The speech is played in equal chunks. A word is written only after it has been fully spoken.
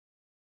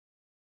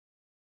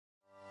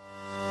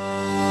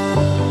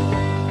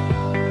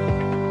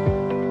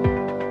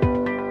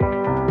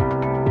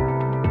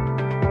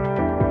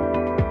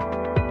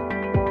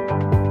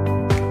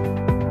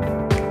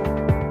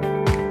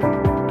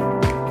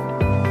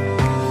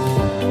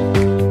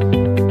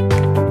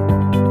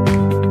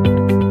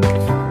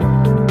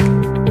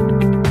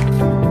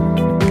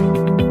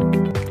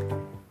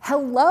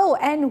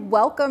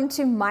welcome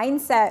to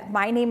Mindset.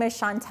 My name is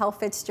Chantel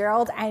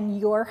Fitzgerald and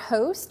your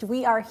host.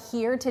 We are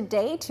here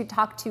today to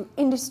talk to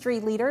industry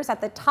leaders at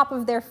the top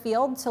of their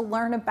field to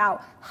learn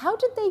about how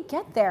did they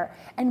get there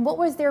and what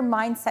was their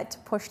mindset to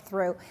push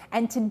through.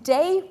 And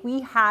today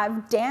we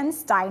have Dan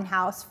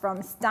Steinhaus from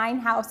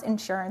Steinhaus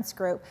Insurance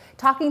Group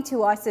talking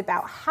to us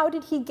about how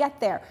did he get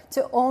there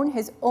to own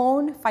his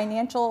own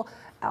financial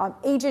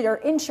agent or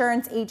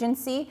insurance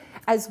agency,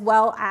 as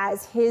well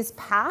as his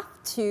path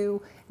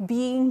to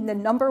being the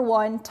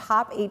 #1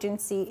 top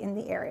agency in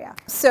the area.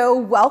 So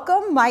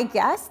welcome my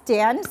guest,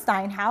 Dan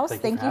Steinhaus.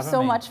 Thank you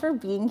so much for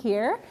being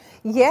here.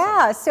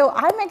 Yeah, so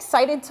I'm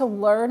excited to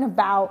learn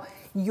about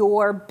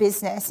your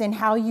business and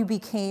how you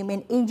became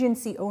an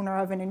agency owner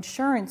of an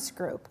insurance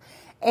group.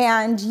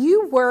 And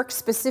you work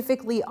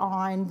specifically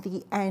on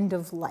the end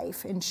of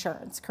life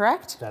insurance,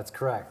 correct? That's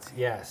correct,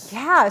 yes.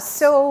 Yeah,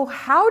 so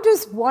how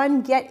does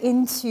one get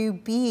into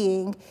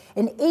being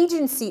an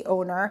agency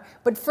owner?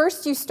 But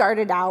first you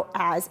started out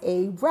as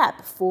a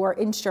rep for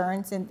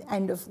insurance and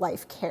end of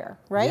life care,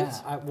 right?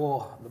 Yeah,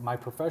 well, my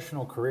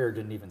professional career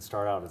didn't even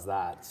start out as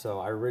that. So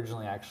I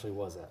originally actually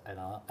was an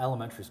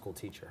elementary school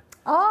teacher.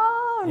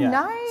 Oh, yeah.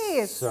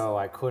 Nice. So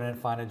I couldn't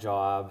find a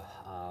job.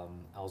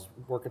 I was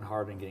working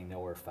hard and getting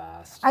nowhere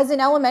fast. As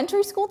an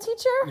elementary school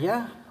teacher?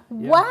 Yeah.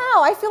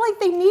 Wow, I feel like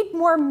they need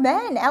more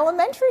men,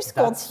 elementary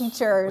school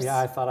teachers. Yeah,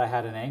 I thought I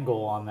had an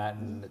angle on that,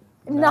 and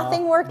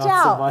nothing worked not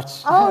out. So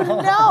much.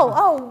 Oh no!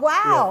 Oh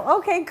wow! Yeah.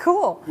 Okay,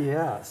 cool.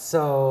 Yeah.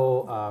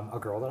 So a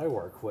girl that I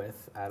work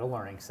with at a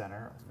learning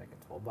center, I was making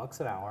 $12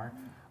 an hour.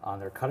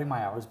 They're cutting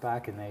my hours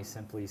back, and I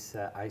simply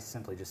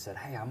just said,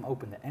 "Hey, I'm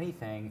open to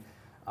anything.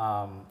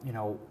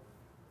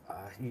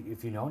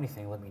 If you know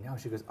anything, let me know."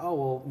 She goes, "Oh,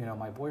 well,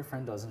 my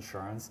boyfriend does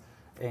insurance,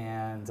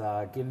 and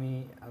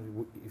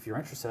if you're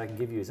interested, I can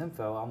give you his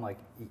info." I'm like,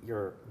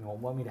 you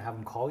want me to have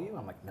him call you?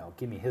 I'm like, "No,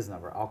 give me his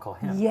number. I'll call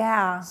him."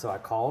 Yeah. So I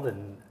called,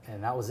 and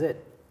that was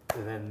it.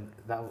 And then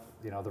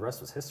the rest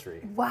was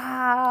history.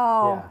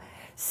 Wow. Yeah.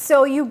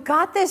 So you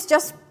got this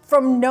just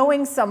from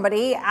knowing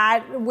somebody at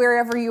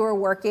wherever you were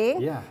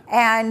working. Yeah.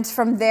 And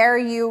from there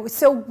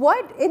so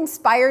what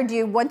inspired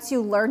you once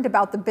you learned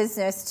about the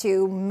business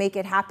to make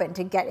it happen,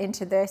 to get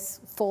into this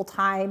full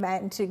time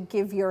and to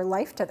give your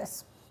life to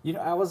this?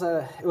 I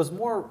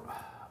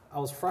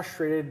was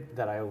frustrated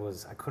that I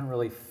couldn't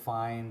really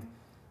find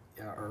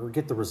or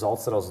get the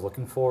results that I was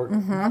looking for,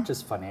 not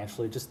just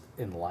financially, just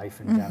in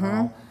life in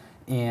general.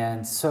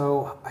 And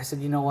so I said,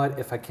 you know what,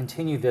 if I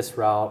continue this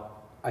route,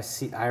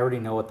 I already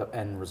know what the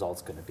end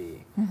result's going to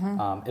be.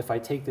 If I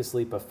take this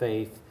leap of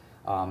faith,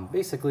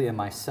 basically in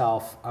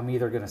myself, I'm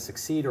either going to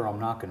succeed or I'm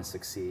not going to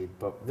succeed.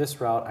 But this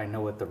route, I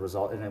know what the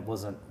result, and it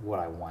wasn't what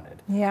I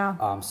wanted.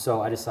 Yeah.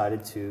 So I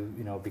decided to,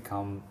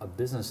 become a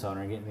business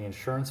owner and get in the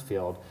insurance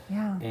field.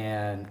 Yeah.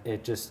 And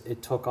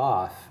it took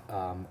off.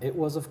 It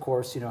was, of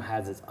course,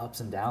 had its ups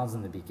and downs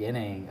in the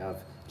beginning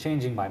of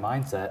changing my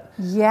mindset.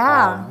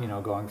 Yeah.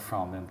 Going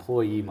from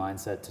employee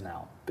mindset to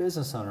now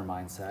business owner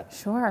mindset.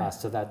 Sure.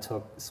 So that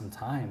took some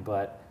time,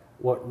 but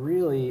what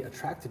really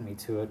attracted me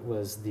to it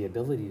was the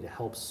ability to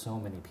help so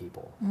many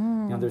people.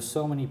 There's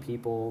so many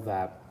people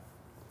that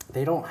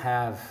they don't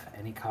have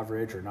any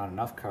coverage or not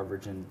enough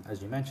coverage, and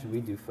as you mentioned,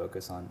 we do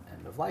focus on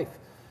end of life.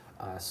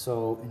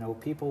 So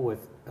people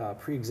with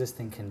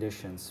pre-existing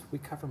conditions, we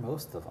cover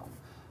most of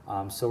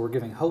them. So we're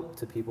giving hope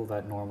to people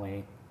that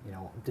normally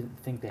didn't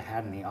think they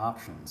had any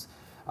options.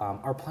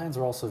 Our plans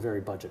are also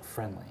very budget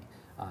friendly.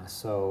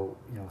 So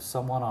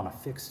someone on a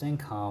fixed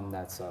income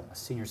that's a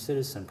senior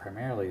citizen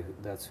primarily,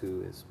 that's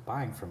who is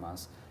buying from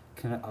us,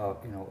 can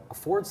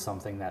afford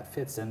something that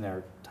fits in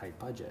their tight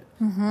budget,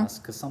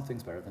 because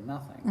something's better than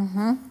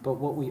nothing. But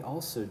what we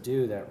also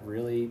do that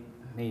really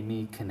made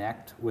me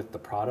connect with the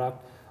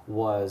product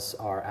was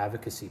our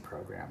advocacy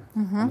program.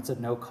 It's at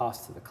no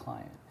cost to the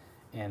client,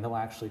 and they'll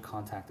actually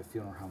contact the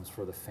funeral homes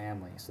for the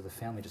family. So the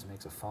family just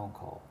makes a phone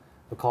call.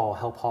 They'll call a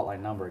help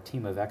hotline number. A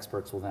team of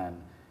experts will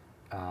then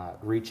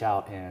reach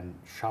out and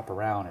shop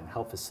around and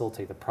help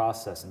facilitate the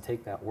process and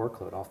take that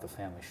workload off the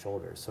family's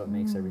shoulders. So it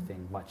makes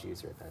everything much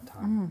easier at that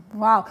time.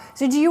 Wow.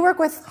 So do you work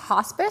with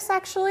hospice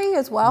actually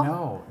as well?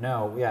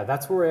 No. Yeah,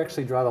 that's where we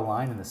actually draw the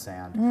line in the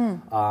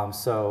sand.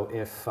 So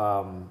if,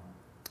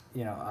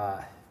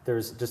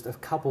 there's just a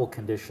couple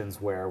conditions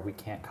where we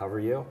can't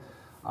cover you,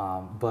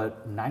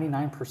 but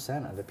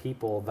 99% of the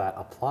people that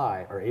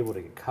apply are able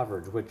to get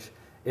coverage, which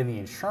in the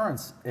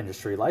insurance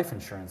industry, life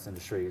insurance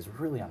industry, is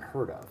really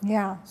unheard of.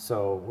 Yeah.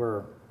 So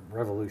we're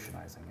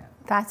revolutionizing it.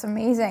 That's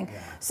amazing.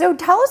 Yeah. So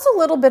tell us a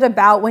little bit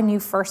about when you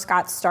first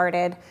got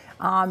started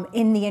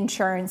in the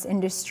insurance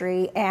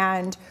industry,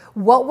 and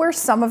what were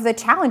some of the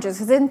challenges?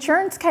 Because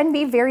insurance can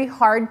be very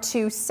hard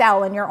to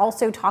sell, and you're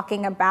also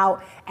talking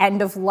about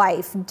end of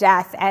life,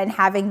 death, and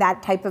having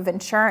that type of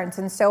insurance.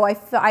 And so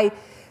I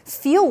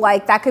feel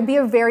like that could be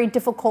a very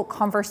difficult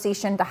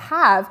conversation to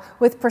have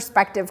with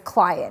prospective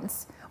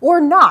clients. Or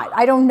not,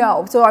 I don't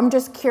know. So I'm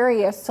just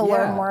curious to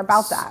learn more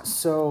about that.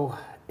 So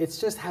it's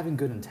just having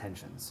good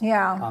intentions.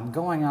 Yeah.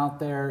 Going out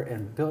there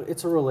and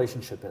it's a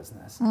relationship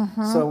business.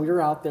 So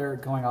you're out there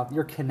going out,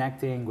 you're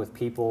connecting with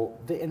people,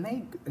 and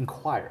they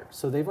inquired.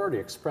 So they've already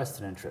expressed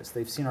an interest.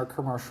 They've seen our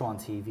commercial on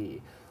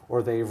TV,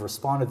 or they've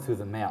responded through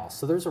the mail.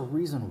 So there's a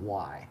reason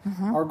why.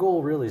 Our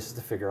goal really is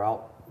to figure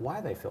out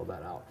why they filled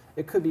that out.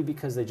 It could be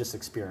because they just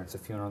experienced a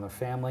funeral in their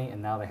family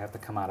and now they have to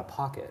come out of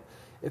pocket.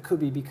 It could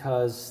be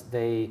because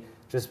they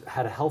just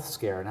had a health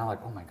scare and now like,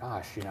 oh my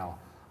gosh, you know,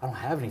 I don't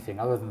have anything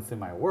other than through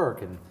my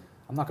work, and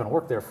I'm not going to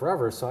work there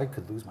forever, so I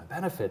could lose my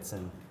benefits,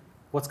 and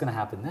what's going to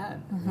happen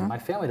then? My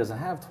family doesn't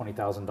have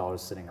 $20,000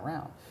 sitting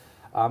around.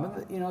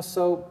 You know,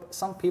 so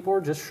some people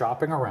are just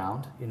shopping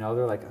around. You know,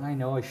 they're like, I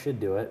know I should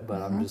do it,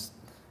 but I'm just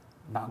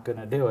not going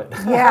to do it.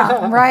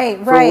 Yeah,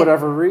 right, For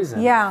whatever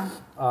reason. Yeah.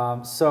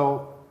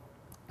 So,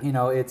 you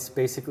know, it's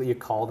basically you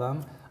call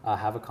them,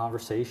 have a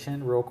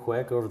conversation real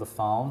quick over the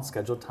phone,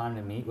 schedule time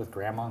to meet with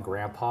grandma and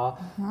grandpa,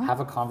 have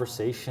a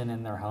conversation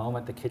in their home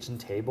at the kitchen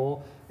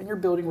table, and you're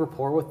building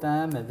rapport with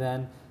them, and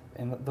then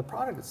the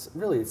product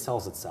it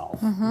sells itself.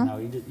 You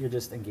know, you're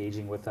just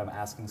engaging with them,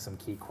 asking some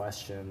key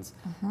questions,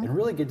 and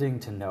really getting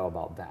to know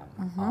about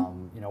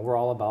them. You know, we're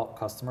all about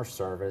customer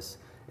service.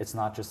 It's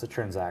not just a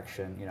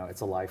transaction. You know,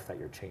 it's a life that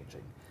you're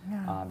changing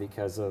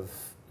because of,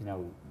 you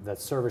know, that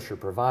service you're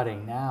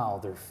providing.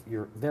 Now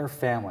their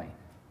family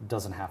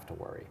doesn't have to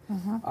worry.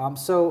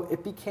 So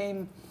it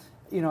became,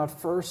 you know, at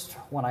first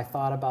when I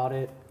thought about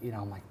it, you know,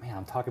 I'm like, man,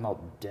 I'm talking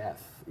about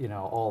death, you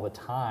know, all the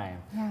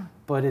time. Yeah.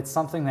 But it's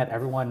something that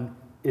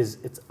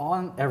it's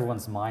on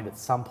everyone's mind at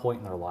some point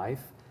in their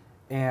life,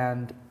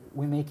 and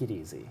we make it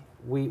easy.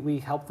 We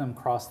help them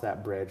cross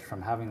that bridge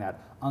from having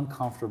that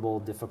uncomfortable,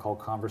 difficult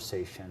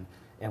conversation.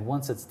 And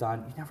once it's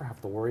done, you never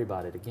have to worry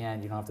about it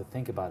again. You don't have to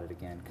think about it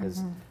again,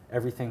 because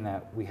everything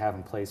that we have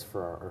in place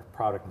for our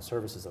product and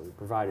services that we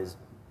provide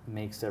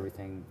makes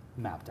everything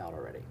mapped out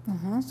already.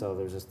 So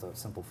there's just a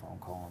simple phone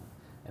call,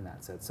 and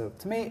that's it. So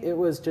to me, it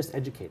was just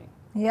educating.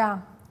 Yeah.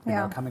 You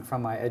know, coming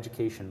from my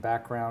education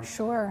background,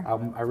 Sure.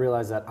 I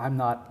realized that I'm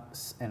not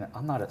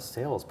a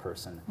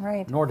salesperson,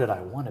 Right. nor did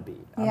I want to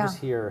be. I'm just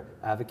here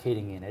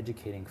advocating and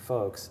educating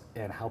folks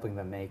and helping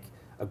them make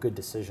a good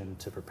decision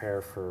to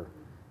prepare for,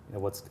 you know,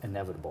 what's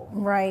inevitable.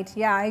 Right.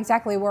 Yeah,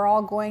 exactly. We're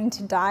all going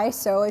to die,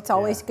 so it's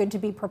always good to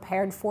be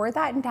prepared for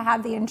that and to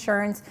have the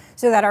insurance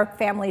so that our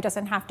family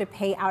doesn't have to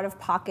pay out of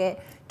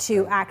pocket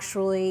to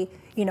actually,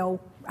 you know,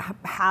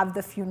 have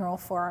the funeral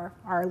for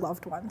our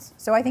loved ones.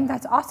 So I think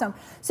that's awesome.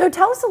 So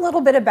tell us a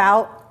little bit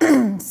about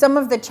some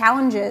of the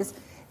challenges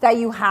that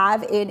you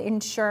have in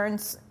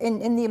insurance,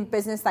 in the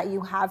business that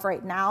you have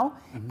right now,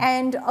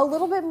 and a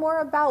little bit more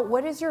about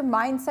what is your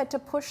mindset to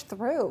push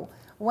through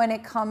when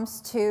it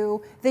comes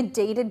to the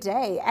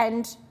day-to-day.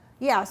 And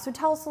yeah, so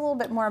tell us a little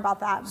bit more about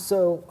that.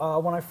 So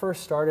when I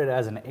first started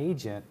as an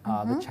agent,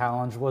 the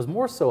challenge was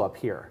more so up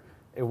here.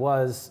 It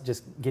was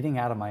just getting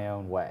out of my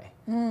own way.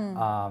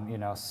 You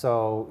know,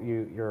 so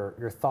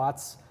your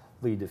thoughts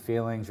lead to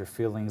feelings, your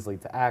feelings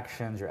lead to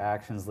actions, your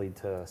actions lead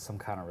to some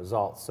kind of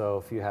result.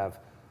 So if you have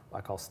what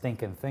I call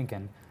stinking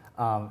thinking,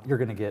 you're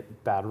going to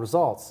get bad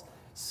results.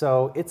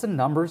 So it's a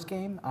numbers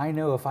game. I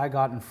know if I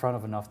got in front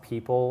of enough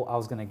people, I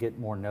was going to get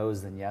more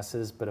no's than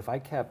yeses. But if I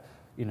kept,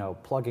 you know,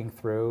 plugging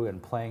through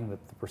and playing with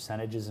the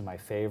percentages in my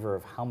favor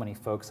of how many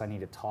folks I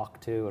need to talk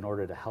to in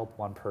order to help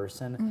one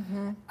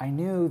person, I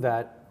knew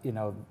that, you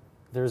know,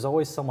 there's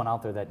always someone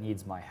out there that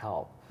needs my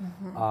help.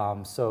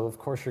 So of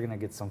course you're going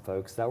to get some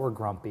folks that were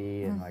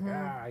grumpy and like,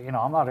 you know,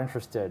 I'm not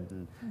interested,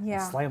 and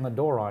slam the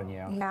door on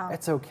you.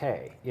 It's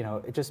okay. You know,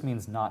 it just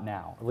means not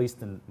now, at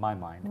least in my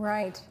mind.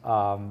 Right.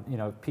 You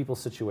know, people's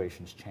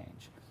situations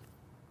change.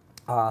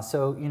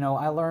 So, you know,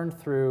 I learned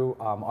through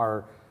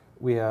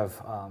we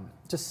have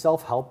just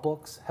self-help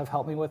books have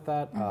helped me with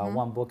that.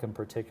 One book in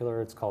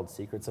particular, it's called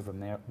Secrets of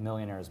a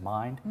Millionaire's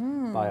Mind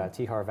by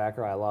T. Harv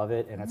Eker. I love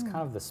it, and it's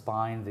kind of the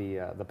spine,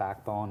 the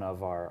backbone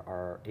of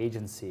our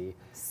agency.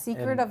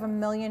 Secret of a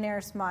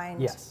Millionaire's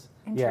Mind. Yes.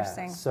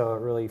 Interesting. Yeah. So it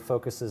really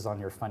focuses on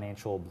your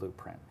financial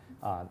blueprint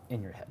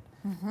in your head.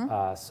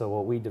 So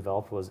what we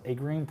developed was a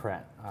green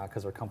print,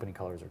 because our company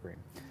colors are green.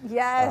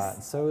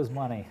 Yes. So is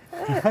money.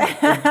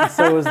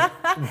 So is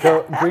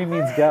green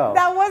means go.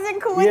 That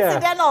wasn't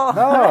coincidental.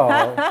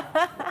 No.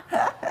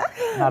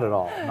 Not at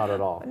all. Not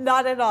at all.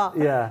 Not at all.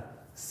 Yeah.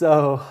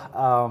 So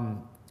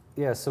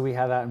so we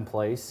have that in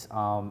place.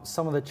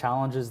 Some of the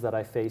challenges that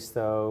I faced,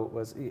 though,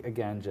 was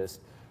again just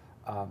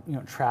you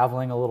know,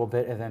 traveling a little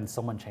bit and then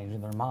someone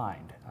changing their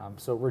mind.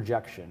 So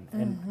rejection,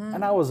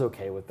 and I was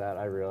okay with that.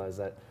 I realized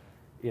that,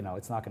 you know,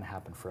 it's not going to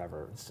happen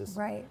forever. It's just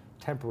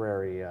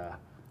temporary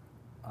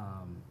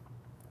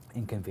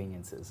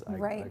inconveniences,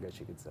 I guess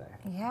you could say.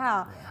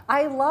 Yeah,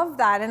 I love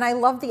that. And I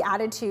love the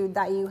attitude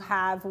that you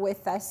have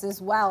with us as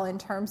well, in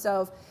terms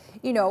of,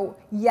 you know,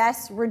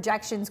 yes,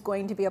 rejection's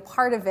going to be a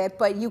part of it,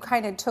 but you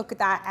kind of took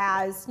that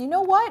as, you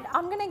know what,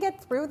 I'm going to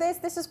get through this.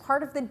 This is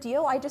part of the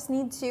deal. I just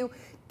need to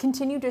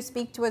continue to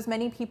speak to as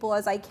many people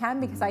as I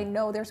can, because I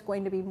know there's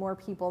going to be more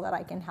people that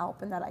I can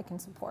help and that I can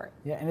support.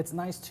 Yeah, and it's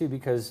nice too,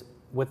 because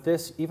with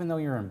this, even though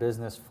you're in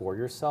business for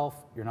yourself,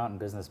 you're not in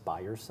business by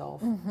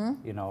yourself.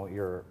 You know,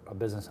 you're a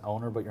business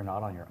owner, but you're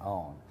not on your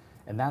own.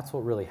 And that's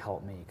what really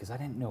helped me, because I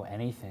didn't know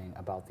anything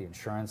about the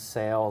insurance,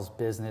 sales,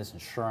 business,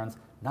 insurance,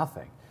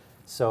 nothing.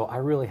 So I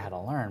really had to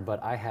learn,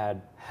 but I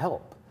had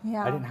help.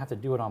 Yeah. I didn't have to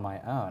do it on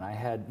my own. I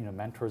had, you know,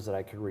 mentors that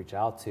I could reach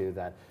out to,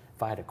 that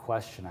if I had a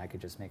question, I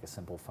could just make a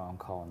simple phone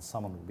call and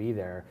someone would be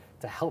there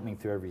to help me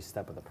through every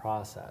step of the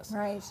process.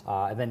 Right.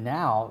 And then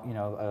now, you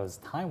know, as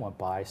time went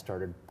by, I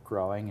started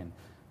growing and,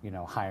 you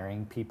know,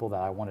 hiring people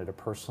that I wanted to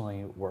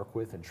personally work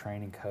with and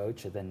train and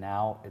coach. And then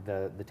now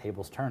the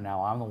tables turn.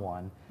 Now I'm the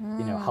one,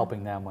 you know,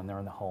 helping them when they're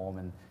in the home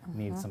and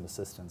need some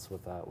assistance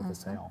with a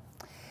sale.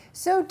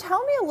 So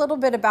tell me a little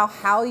bit about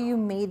how you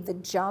made the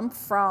jump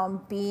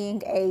from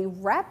being a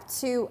rep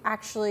to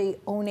actually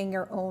owning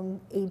your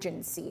own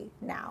agency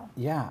now.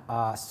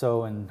 Yeah,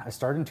 so I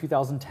started in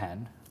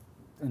 2010.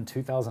 In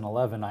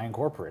 2011, I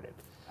incorporated.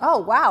 Oh,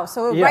 wow.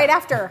 So Yeah. right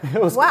after.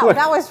 It was wow, quick.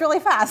 that was really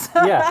fast.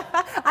 Yeah.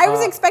 I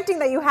was expecting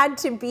that you had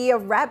to be a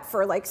rep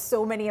for like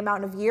so many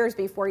amount of years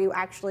before you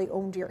actually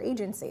owned your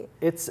agency.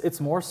 It's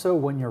more so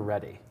when you're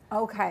ready.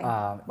 Okay.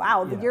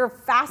 Wow, you know, you're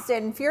fast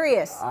and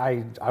furious.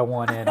 I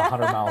went in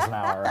 100 miles an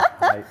hour.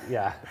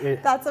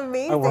 That's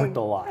amazing. I worked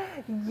a lot.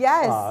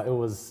 Yes. It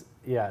was,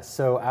 yeah.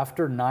 So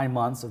after 9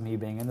 months of me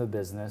being in the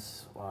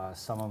business,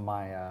 some of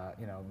my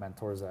you know,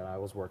 mentors that I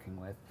was working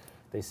with,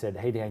 they said,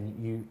 "Hey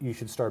Dan, you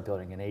should start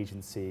building an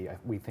agency.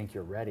 We think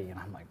you're ready." And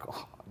I'm like,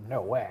 "Oh,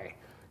 no way.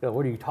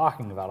 What are you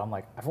talking about?" I'm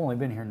like, "I've only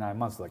been here 9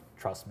 months." They're like,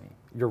 "Trust me,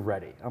 you're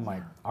ready." I'm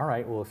like, "All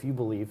right, well, if you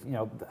believe," you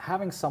know,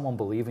 having someone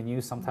believe in you,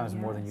 sometimes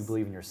more than you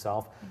believe in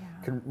yourself,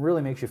 can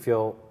really make you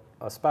feel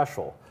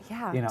special.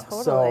 Yeah, you know,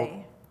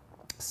 totally.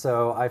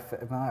 So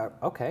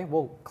okay,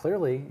 well,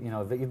 clearly, you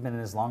know, that you've been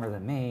in this longer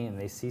than me, and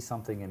they see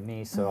something in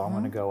me, so I'm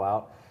going to go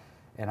out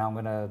and I'm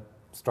going to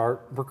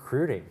start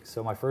recruiting.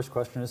 So my first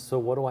question is, so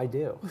what do I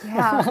do?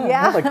 Yeah,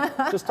 yeah.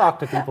 Like, just talk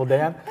to people,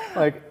 Dan.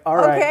 Like, all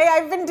right. Okay,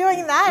 I've been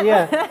doing that.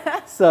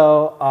 Yeah.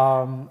 So,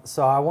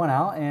 so I went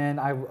out and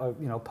I,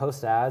 you know,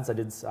 post ads.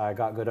 I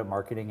got good at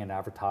marketing and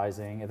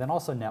advertising, and then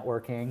also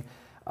networking,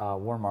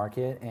 warm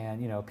market, and,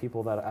 you know,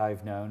 people that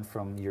I've known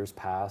from years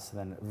past. And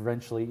then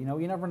eventually, you know,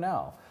 you never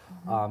know.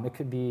 It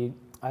could be.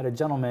 I had a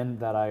gentleman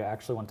that I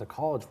actually went to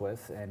college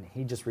with, and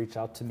he just reached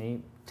out to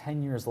me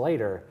 10 years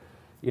later.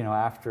 You know,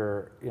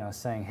 after, you know,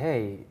 saying,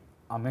 "Hey,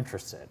 I'm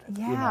interested."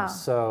 Yeah. You know,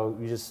 so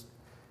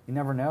you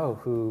never know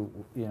who,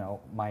 you know,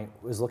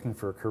 is looking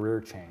for a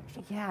career change.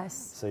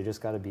 Yes. So you just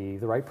got to be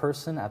the right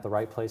person at the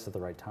right place at the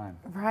right time.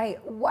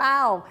 Right.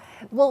 Wow.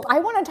 Well,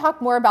 I want to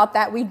talk more about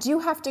that. We do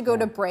have to go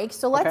to break.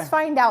 So let's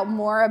find out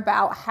more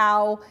about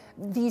how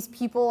these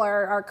people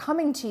are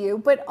coming to you.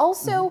 But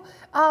also,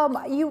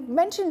 you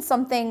mentioned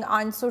something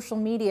on social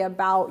media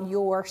about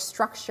your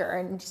structure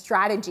and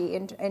strategy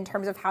in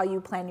terms of how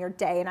you plan your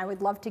day. And I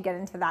would love to get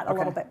into that a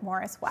little bit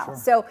more as well. Sure.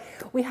 So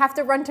we have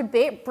to run to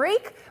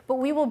break, but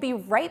we will be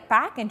right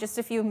back in just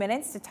a few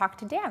minutes to talk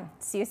to Dan.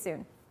 See you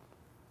soon.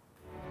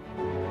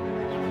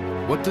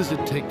 What does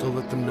it take to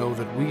let them know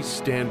that we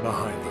stand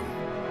behind them,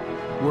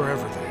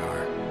 wherever they are?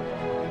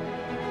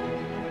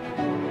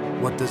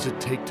 What does it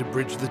take to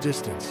bridge the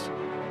distance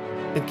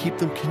and keep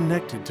them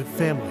connected to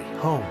family,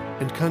 home,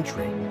 and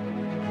country?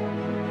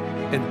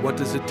 And what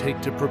does it take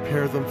to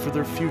prepare them for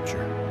their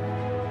future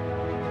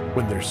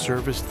when their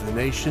service to the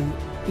nation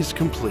is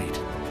complete?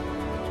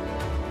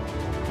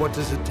 What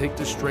does it take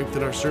to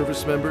strengthen our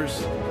service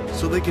members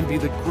so they can be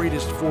the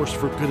greatest force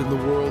for good in the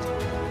world?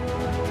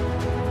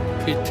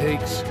 It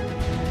takes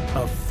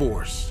a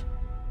force.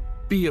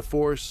 Be a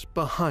force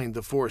behind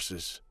the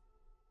forces.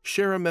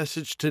 Share a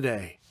message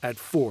today at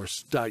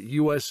force.uso.org.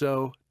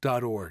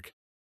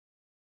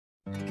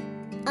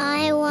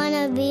 I want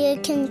to be a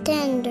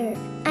contender.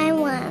 I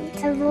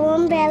want a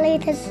warm belly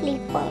to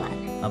sleep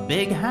on. A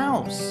big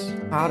house.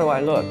 How do I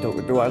look?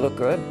 Do I look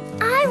good?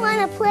 I want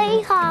to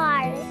play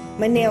hard.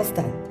 My nails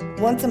done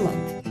once a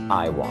month.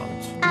 I want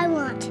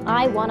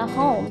I want a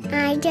home.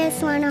 I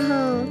just want a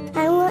home.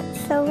 I want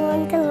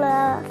someone to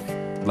love.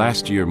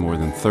 Last year, more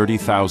than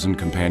 30,000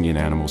 companion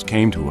animals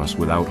came to us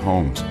without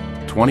homes.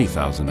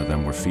 20,000 of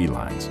them were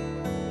felines.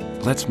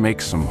 Let's make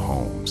some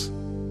homes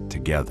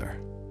together.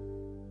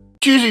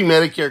 Choosing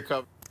Medicare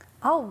coverage.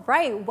 All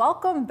right,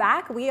 welcome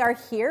back. We are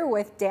here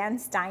with Dan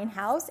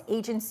Steinhaus,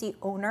 agency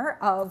owner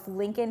of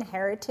Lincoln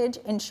Heritage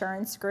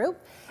Insurance Group.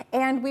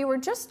 And we were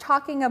just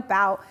talking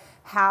about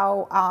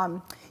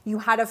how you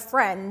had a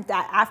friend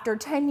that after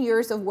 10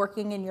 years of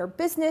working in your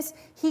business,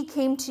 he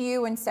came to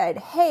you and said,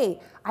 "Hey,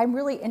 I'm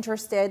really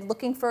interested,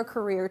 looking for a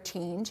career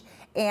change."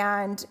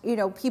 And, you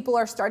know, people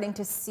are starting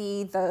to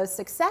see the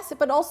success,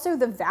 but also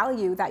the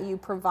value that you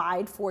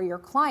provide for your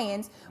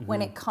clients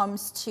when it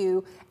comes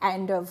to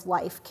end of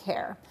life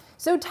care.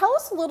 So tell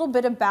us a little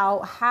bit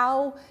about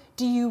how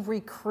do you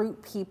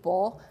recruit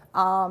people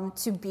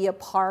to be a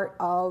part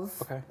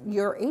of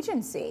your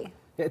agency?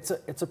 It's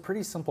a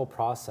pretty simple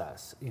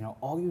process. You know,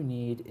 all you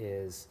need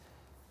is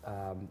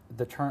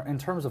in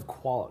terms of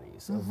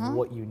qualities of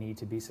what you need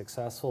to be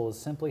successful is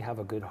simply have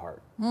a good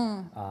heart,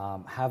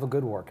 have a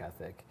good work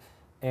ethic,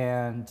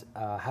 and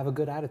have a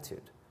good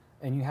attitude.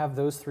 And you have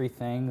those three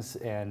things,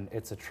 and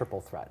it's a triple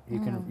threat. You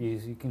can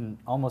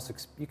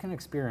you can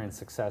experience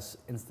success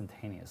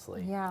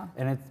instantaneously. Yeah.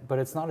 But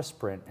it's not a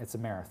sprint; it's a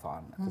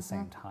marathon at the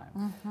same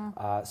time.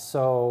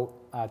 So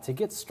to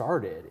get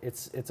started,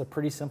 it's a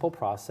pretty simple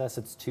process.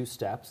 It's 2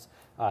 steps.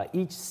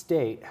 Each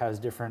state has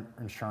different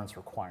insurance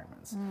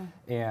requirements,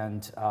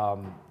 and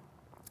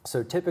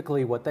so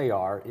typically what they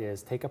are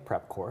is take a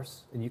prep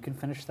course, and you can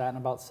finish that in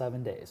about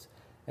 7 days,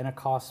 and it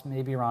costs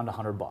maybe around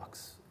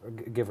 $100.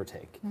 Give or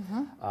take.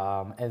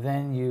 And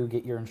then you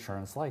get your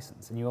insurance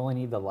license, and you only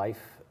need the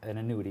life and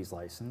annuities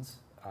license.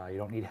 You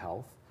don't need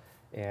health,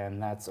 and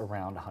that's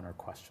around 100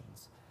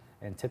 questions.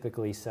 And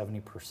typically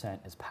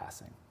 70% is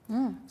passing.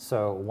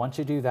 So once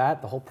you do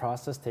that, the whole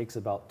process takes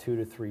about 2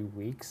 to 3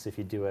 weeks if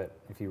you do it,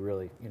 if you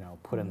really,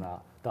 put in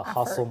the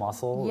hustle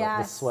muscle,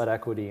 the sweat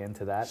equity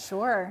into that.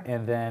 Sure.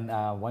 And then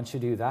once you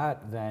do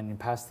that, then you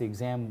pass the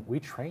exam, we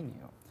train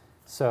you.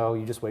 So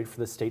you just wait for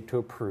the state to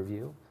approve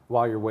you.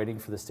 While you're waiting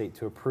for the state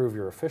to approve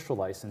your official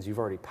license, you've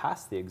already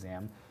passed the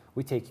exam.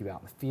 We take you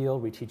out in the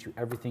field. We teach you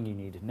everything you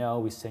need to know.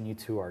 We send you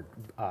to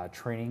our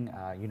training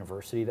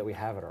university that we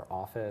have at our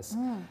office,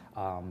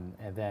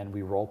 and then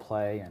we role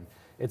play, and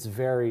it's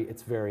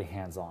very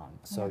hands-on.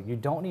 So you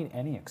don't need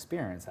any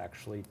experience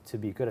actually to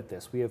be good at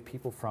this. We have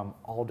people from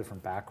all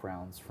different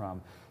backgrounds,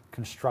 from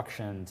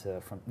construction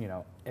to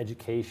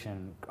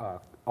education,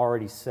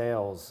 already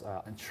sales,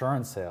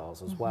 insurance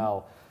sales as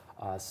well.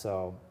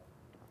 So.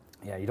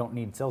 Yeah, you don't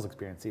need sales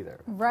experience either.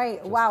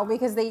 Right. Wow,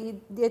 because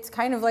it's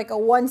kind of like a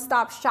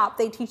one-stop shop.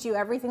 They teach you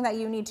everything that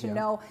you need to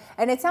know.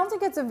 And it sounds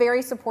like it's a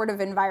very supportive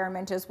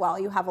environment as well.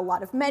 You have a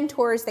lot of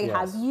mentors. They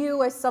have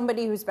you as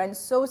somebody who's been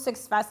so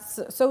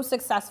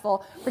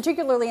successful,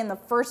 particularly in the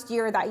first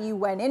year that you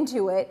went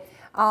into it.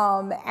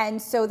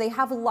 And so they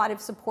have a lot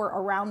of support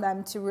around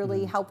them to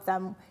really help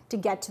them to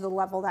get to the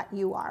level that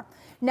you are.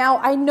 Now,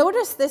 I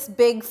noticed this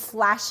big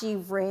flashy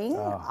ring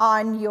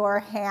on your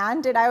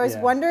hand, and I was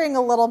wondering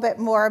a little bit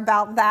more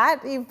about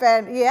that.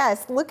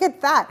 Yes, look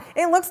at that.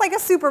 It looks like a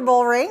Super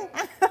Bowl ring.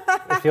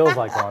 It feels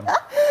like one.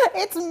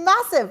 It's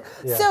massive.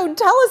 Yeah. So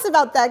tell us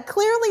about that.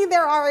 Clearly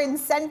there are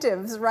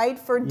incentives, right,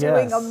 for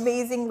doing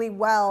amazingly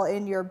well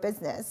in your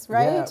business,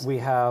 right? Yeah, we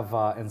have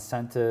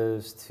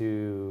incentives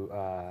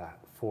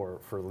for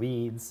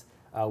leads.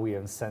 We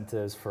have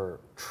incentives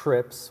for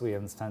trips. We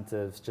have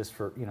incentives just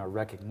for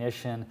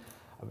recognition.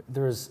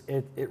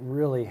 It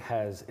really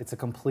has. It's a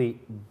complete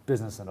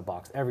business in a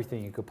box.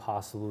 Everything you could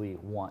possibly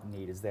want and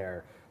need is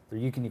there.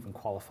 You can even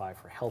qualify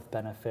for health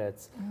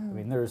benefits. I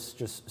mean, there's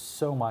just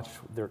so much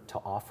there to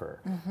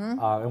offer,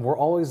 and we're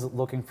always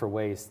looking for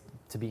ways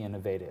to be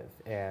innovative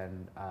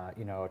and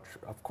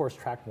of course,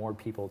 attract more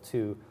people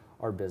to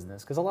our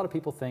business, because a lot of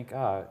people think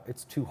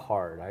it's too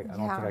hard. I don't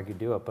think I could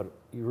do it, but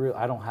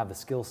I don't have the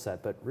skill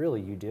set, but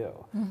really you do.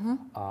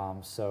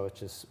 So it's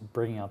just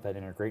bringing out that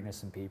inner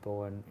greatness in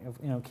people,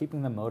 and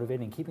keeping them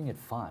motivated and keeping it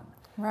fun.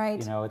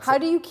 Right. How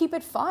do you keep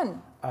it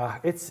fun?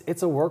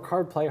 It's a work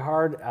hard, play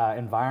hard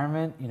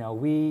environment.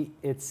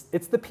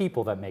 It's the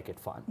people that make it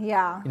fun.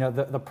 Yeah.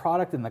 The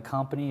product and the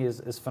company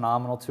is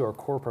phenomenal to our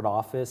corporate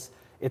office.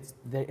 It's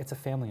a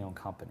family-owned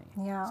company.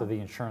 Yeah. So the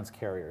insurance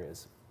carrier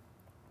is.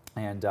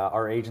 And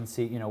our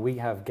agency, we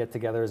have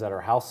get-togethers at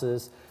our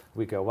houses.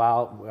 We go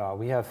out.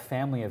 We have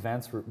family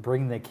events.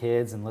 Bring the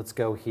kids and let's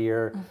go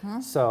here.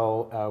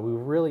 So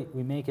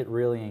we make it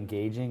really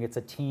engaging. It's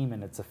a team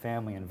and it's a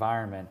family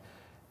environment,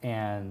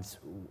 and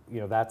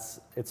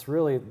it's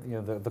really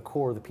the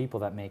core of the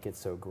people that make it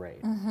so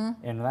great.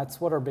 And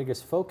that's what our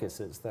biggest focus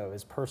is, though,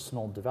 is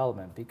personal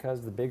development,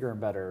 because the bigger and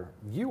better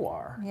you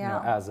are,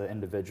 as an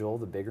individual,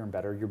 the bigger and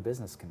better your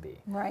business can be.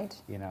 Right.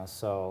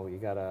 So you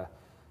gotta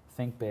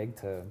think big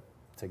to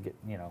get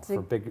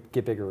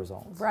get bigger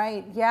results.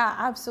 Right. Yeah,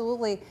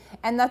 absolutely.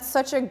 And that's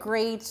such a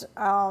great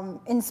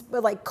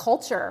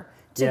culture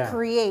to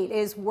create,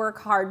 is work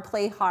hard,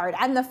 play hard.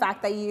 And the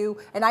fact that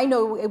and I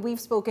know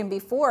we've spoken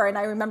before, and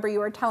I remember you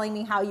were telling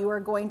me how you were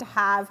going to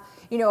have,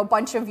 a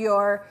bunch of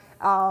your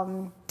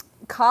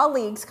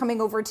colleagues coming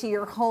over to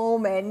your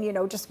home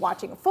and, just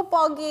watching a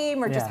football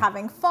game or just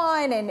having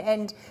fun,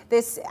 and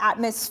this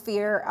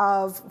atmosphere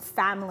of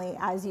family,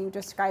 as you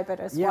describe it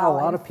as well. Yeah, a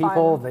lot of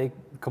people, they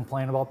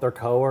complain about their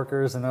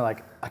coworkers and they're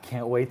like, I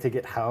can't wait to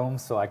get home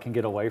so I can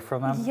get away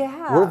from them.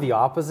 Yeah. We're the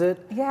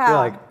opposite. Yeah. We're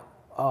like,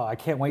 oh, I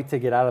can't wait to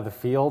get out of the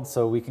field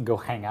so we can go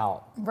hang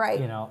out. Right.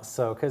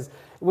 So, because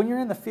when you're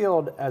in the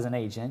field as an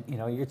agent,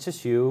 it's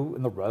just you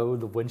and the road,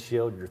 the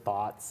windshield, your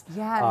thoughts,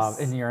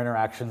 and your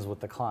interactions with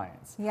the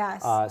clients.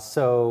 Yes.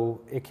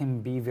 So it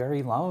can be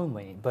very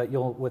lonely, but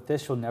with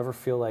this, you'll never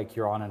feel like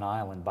you're on an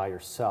island by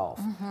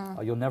yourself.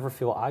 You'll never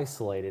feel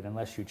isolated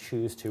unless you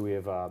choose to. We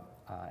have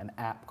an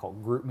app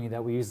called GroupMe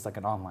that we use. It's like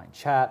an online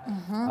chat.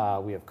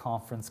 We have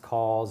conference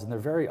calls, and they're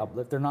very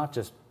uplifting.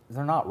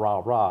 They're not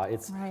rah-rah.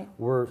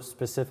 We're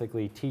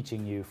specifically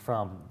teaching you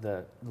from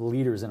the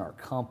leaders in our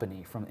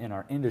company, in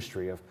our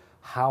industry, of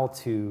how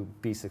to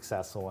be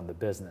successful in the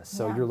business.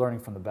 So you're learning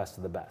from the best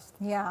of the best.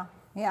 Yeah,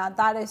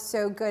 that is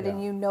so good.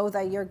 And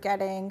that you're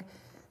getting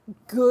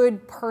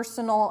good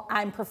personal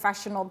and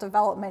professional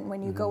development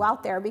when you go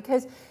out there,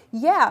 because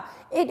yeah,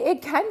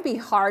 it can be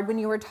hard when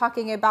you were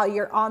talking about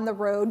you're on the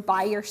road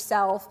by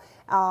yourself,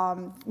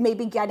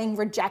 maybe getting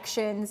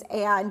rejections,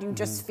 and you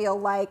just feel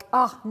like,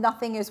 oh,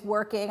 nothing is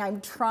working.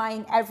 I'm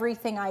trying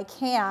everything I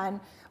can.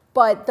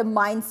 But the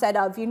mindset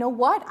of, you know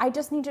what, I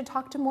just need to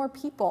talk to more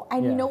people.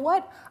 And you know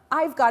what?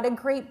 I've got a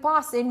great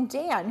boss in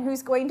Dan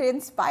who's going to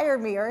inspire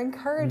me or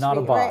encourage Not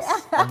me. a boss.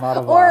 Right? I'm not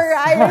a boss. Or,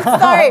 I'm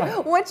sorry,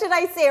 what should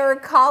I say? Or a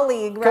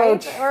colleague, right?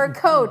 Coach. Or a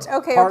coach.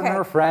 Okay, Partner,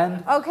 okay.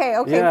 friend. Okay,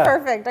 Yeah.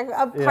 perfect.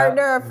 A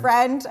partner, a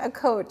friend, a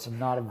coach.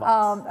 Not a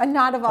boss.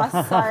 Not a boss,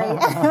 sorry.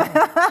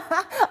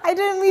 I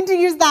didn't mean to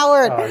use that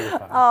word. Oh, you're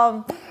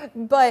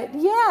fine. But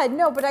yeah,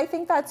 no, but I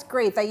think that's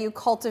great that you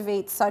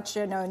cultivate such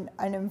an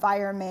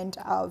environment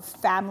of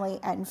family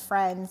and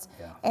friends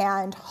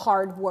and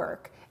hard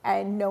work,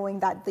 and knowing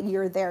that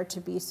you're there to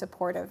be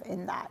supportive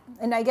in that.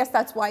 And I guess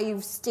that's why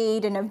you've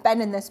stayed and have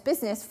been in this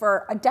business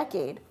for a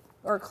decade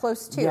or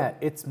close to. Yeah,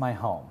 it's my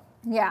home.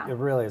 Yeah. It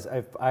really is.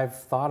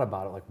 I've thought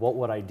about it, like, what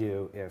would I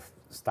do if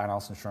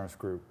Steinhaus Insurance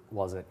Group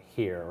wasn't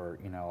here, or,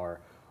 you know,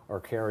 or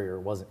Carrier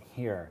wasn't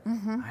here?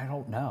 I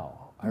don't know.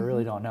 I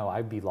really don't know.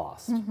 I'd be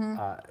lost.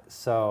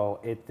 So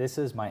this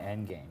is my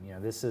end game. You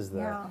know, this is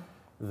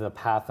the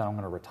path that I'm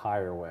going to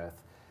retire with.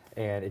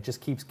 And it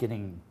just keeps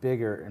getting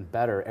bigger and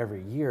better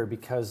every year,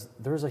 because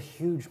there's a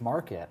huge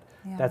market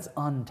that's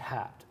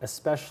untapped,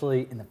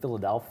 especially in the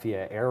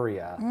Philadelphia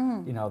area.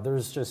 You know,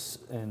 there's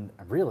just,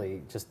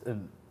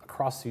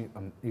 across the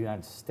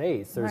United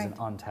States, there's an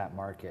untapped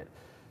market.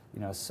 You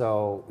know,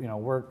 so, you know,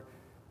 we're,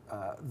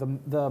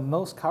 the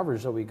most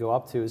coverage that we go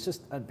up to is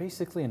just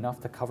basically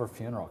enough to cover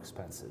funeral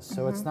expenses.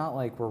 So it's not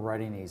like we're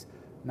writing these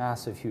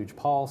massive, huge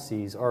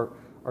policies. Our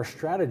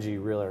strategy,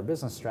 really, our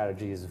business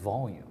strategy is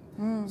volume.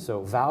 So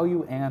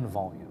value and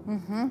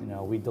volume. You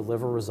know, we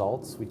deliver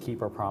results, we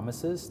keep our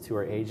promises to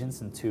our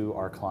agents and to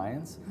our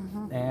clients,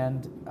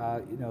 and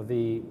you know,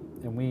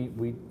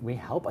 we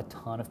help a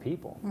ton of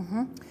people.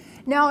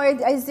 Now,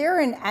 is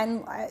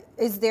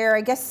there,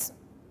 I guess,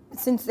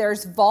 since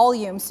there's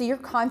volume, so you're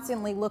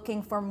constantly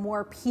looking for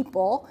more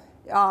people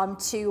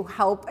to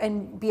help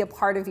and be a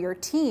part of your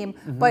team,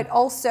 but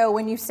also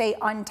when you say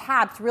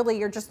untapped, really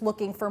you're just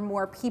looking for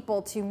more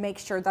people to make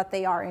sure that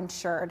they are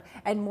insured,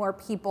 and more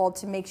people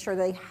to make sure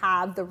they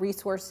have the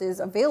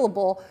resources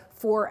available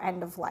for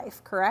end of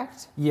life,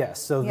 correct?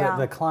 Yes, so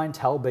the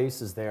clientele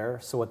base is there.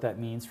 So what that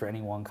means for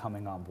anyone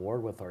coming on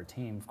board with our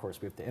team, of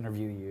course, we have to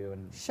interview you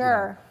and you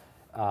know,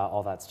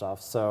 all that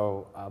stuff.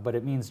 So, but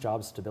it means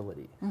job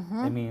stability.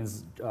 It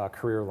means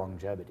career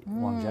longevity.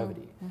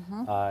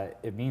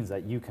 It means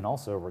that you can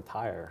also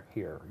retire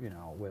here, you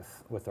know,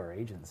 with our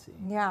agency.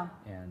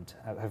 And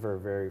have a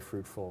very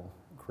fruitful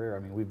career. I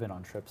mean, we've been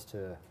on trips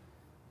to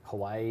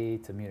Hawaii,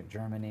 to Munich,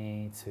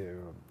 Germany,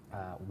 to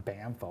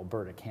Banff,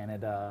 Alberta,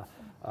 Canada,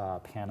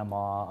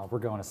 Panama. We're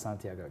going to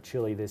Santiago,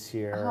 Chile this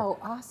year. Oh,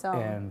 awesome.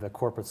 And the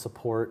corporate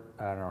support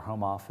at our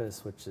home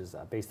office, which is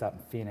based out in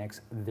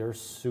Phoenix, they're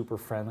super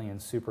friendly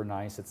and super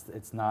nice.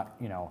 It's not,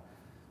 you know,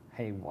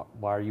 hey,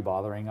 why are you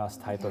bothering us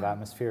type of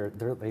atmosphere.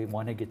 They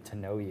want to get to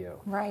know you.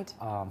 Right.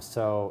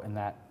 So, and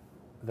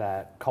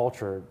that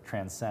culture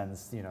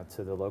transcends, you know,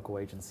 to the local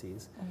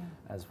agencies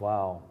as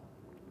well.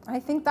 I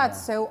think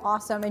that's so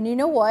awesome. And you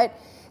know what?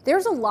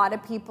 There's a lot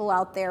of people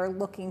out there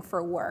looking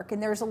for work,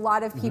 and there's a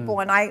lot of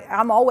people, and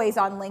I'm always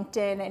on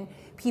LinkedIn, and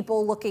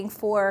people looking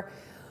for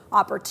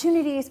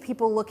opportunities,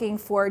 people looking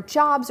for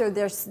jobs, or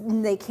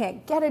they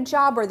can't get a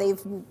job, or they've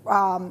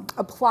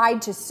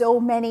applied to so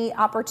many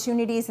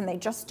opportunities and they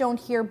just don't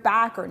hear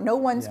back, or no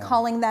one's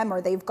calling them, or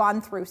they've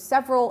gone through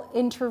several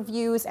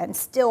interviews and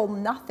still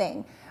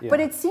nothing. But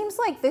it seems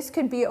like this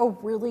could be a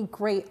really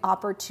great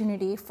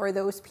opportunity for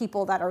those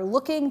people that are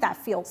looking, that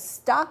feel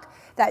stuck,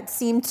 that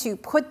seem to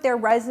put their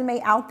resume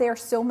out there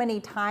so many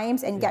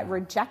times and get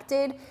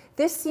rejected.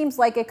 This seems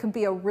like it could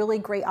be a really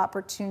great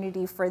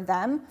opportunity for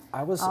them.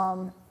 I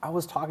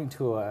was talking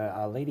to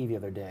a lady the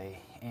other day,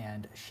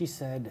 and she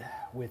said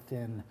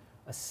within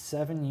a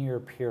 7-year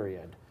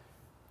period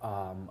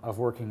of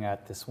working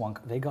at this one,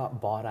 they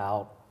got bought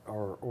out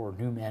or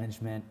new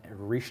management,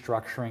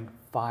 restructuring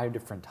 5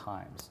 different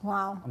times.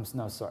 Wow.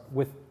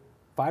 With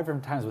 5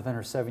 different times within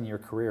her 7-year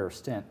career or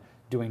stint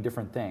doing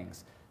different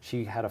things,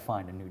 she had to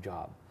find a new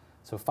job.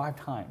 So 5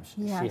 times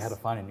she had to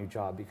find a new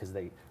job because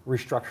they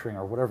restructuring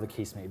or whatever the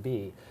case may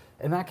be.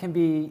 And that can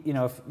be, you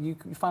know, if you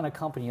find a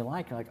company you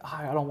like, you're like, oh,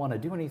 I don't want to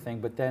do anything,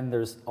 but then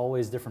there's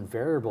always different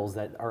variables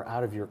that are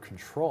out of your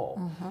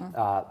control.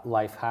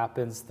 Life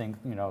happens, things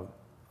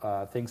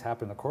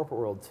happen in the corporate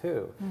world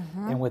too.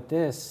 And with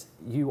this,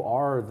 you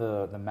are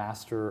the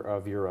master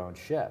of your own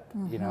ship,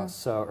 you know,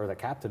 or the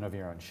captain of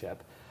your own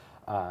ship.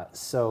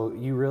 So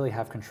you really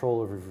have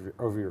control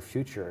over your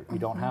future. You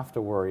don't have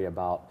to worry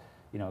about,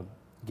 you know,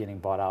 getting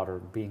bought out or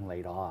being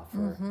laid off,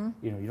 or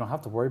you know, you don't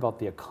have to worry about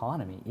the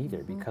economy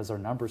either, because our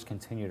numbers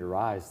continue to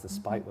rise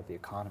despite what the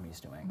economy's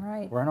doing.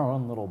 Right. We're in our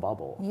own little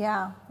bubble.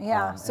 Yeah,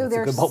 yeah. So it's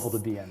a good bubble to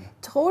be in.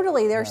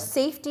 Totally, there's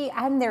safety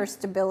and there's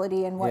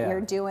stability in what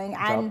you're doing,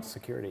 and job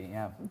security.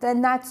 Yeah.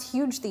 Then that's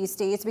huge these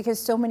days, because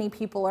so many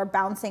people are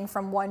bouncing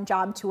from one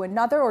job to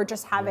another, or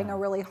just having a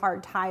really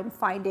hard time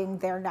finding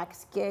their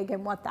next gig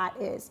and what that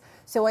is.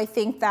 So I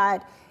think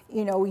that,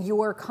 you know,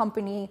 your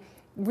company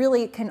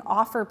really can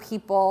offer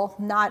people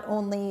not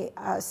only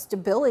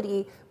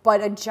stability,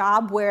 but a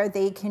job where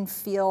they can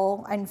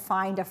feel and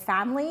find a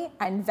family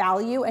and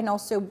value, and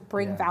also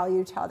bring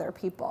value to other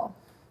people.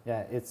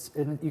 Yeah,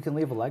 you can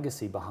leave a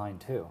legacy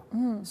behind too.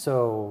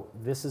 So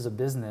this is a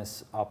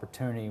business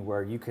opportunity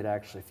where you could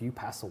actually, if you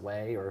pass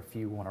away or if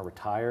you want to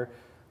retire,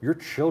 your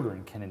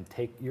children can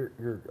take,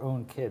 your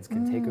own kids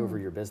can take over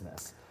your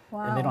business.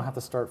 Wow. And they don't have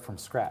to start from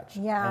scratch.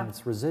 Yeah. And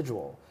it's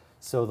residual.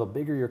 So the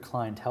bigger your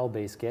clientele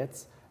base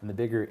gets, and the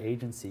bigger your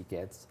agency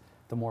gets,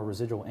 the more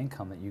residual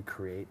income that you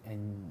create.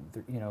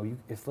 And you know,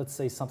 if let's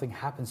say something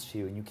happens to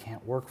you and you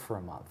can't work for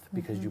a month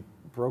because you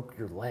broke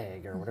your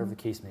leg or whatever the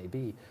case may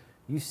be,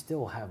 you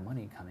still have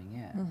money coming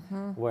in.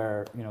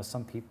 Where, you know,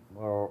 some people,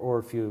 or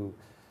if you,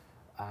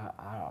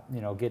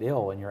 you know, get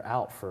ill and you're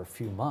out for a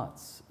few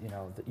months, you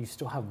know, that you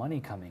still have money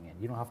coming in.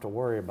 You don't have to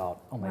worry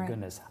about, oh my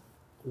goodness,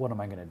 what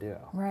am I going to do?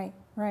 Right,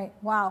 right.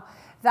 Wow,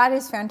 that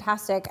is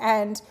fantastic.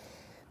 And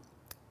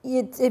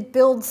it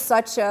builds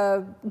such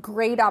a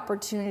great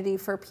opportunity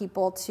for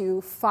people to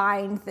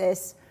find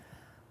this,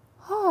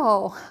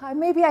 oh,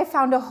 maybe I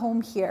found a home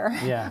here.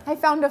 Yeah. I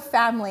found a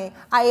family.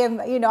 I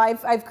am, you know,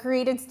 I've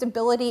created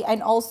stability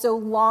and also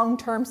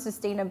long-term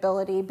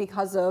sustainability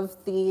because of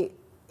the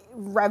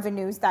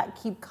revenues that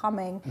keep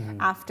coming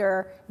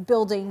after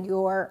building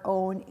your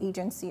own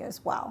agency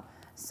as well.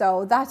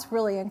 So that's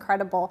really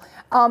incredible.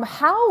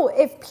 How,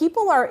 if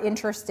people are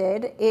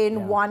interested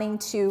in wanting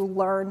to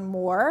learn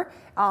more,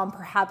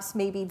 perhaps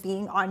maybe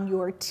being on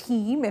your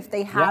team, if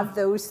they have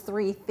those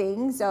three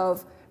things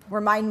of,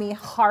 remind me,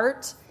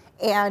 heart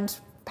and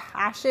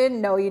passion.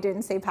 No, you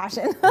didn't say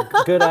passion.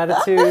 Good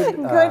attitude.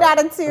 Good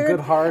attitude. A good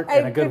heart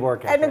and a good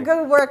work ethic. And a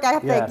good work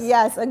ethic,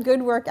 yes, a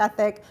good work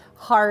ethic,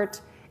 heart,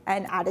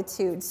 and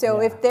attitude.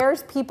 So if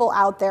there's people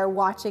out there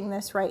watching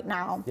this right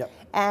now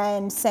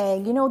and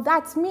saying, you know,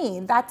 that's me,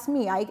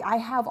 I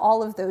have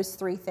all of those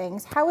three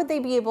things, how would they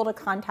be able to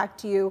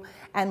contact you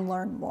and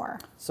learn more?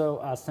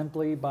 So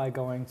simply by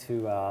going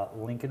to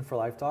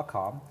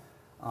lincolnforlife.com.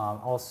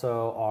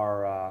 Also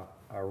our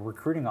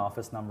recruiting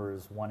office number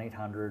is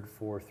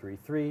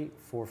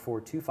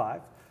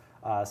 1-800-433-4425.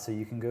 So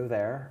you can go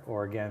there,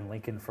 or again,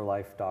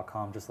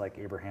 lincolnforlife.com, just like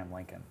Abraham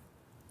Lincoln.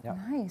 Yep.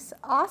 Nice.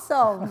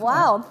 Awesome.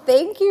 Wow.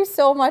 Thank you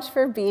so much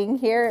for being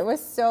here. It was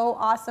so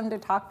awesome to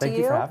talk to you.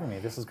 Thank you for having me.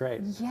 This was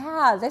great.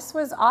 Yeah, this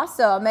was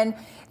awesome. And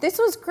this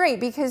was great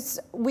because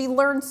we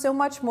learned so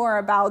much more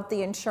about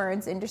the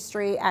insurance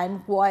industry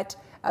and what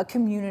a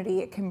community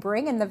it can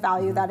bring and the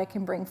value that it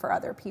can bring for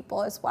other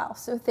people as well.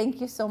 So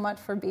thank you so much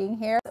for being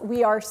here.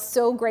 We are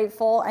so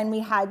grateful, and we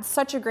had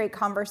such a great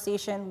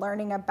conversation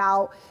learning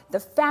about the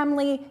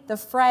family, the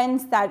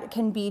friends that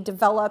can be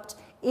developed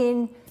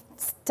in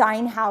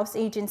Steinhaus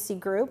Agency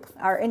Group,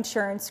 our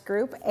insurance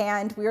group,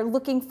 and we are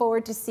looking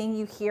forward to seeing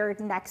you here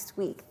next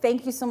week.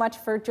 Thank you so much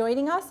for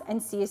joining us,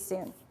 and see you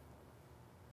soon.